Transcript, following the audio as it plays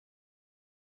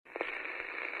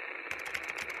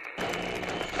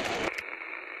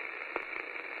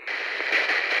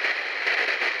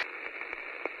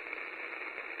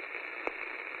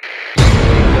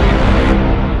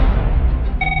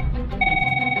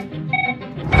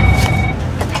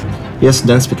Yes,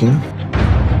 Dan speaking.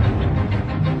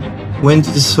 When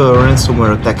did this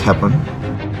ransomware attack happen?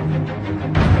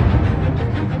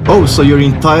 Oh, so your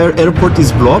entire airport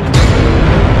is blocked?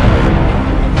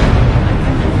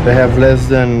 They have less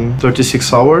than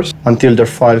 36 hours until their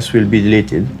files will be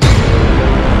deleted.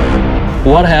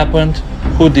 What happened?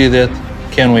 Who did it?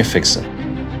 Can we fix it?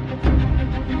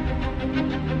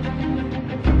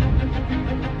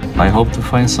 I hope to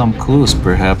find some clues.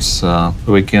 Perhaps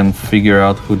we can figure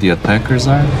out who the attackers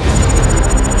are.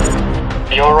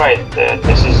 You're right.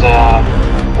 This is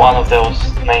one of those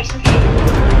nasty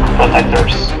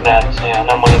protectors that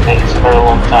normally takes a very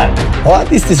long time.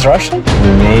 What? Is this Russian?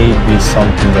 Maybe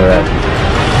something Arabic.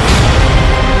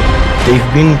 They've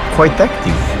been quite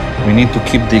active. We need to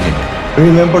keep digging.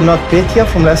 Remember NotPetya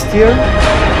from last year?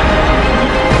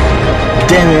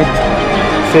 Damn it!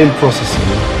 Failed processing.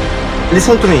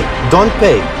 Listen to me, don't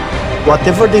pay.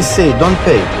 Whatever they say, don't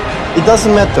pay. It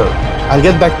doesn't matter. I'll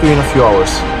get back to you in a few hours.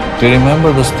 Do you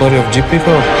remember the story of GP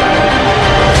Code?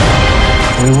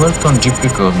 We worked on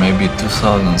GP Code maybe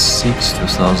 2006,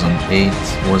 2008.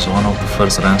 Was one of the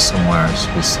first ransomwares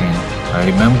we seen. I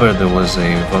remember there was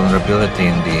a vulnerability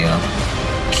in the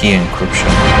key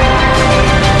encryption.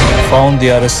 Found the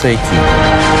RSA key.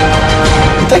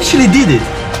 It actually did it.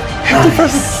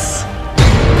 Nice.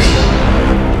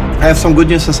 I have some good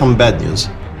news and some bad news.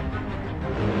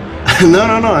 No,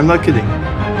 I'm not kidding.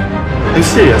 I'm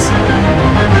serious.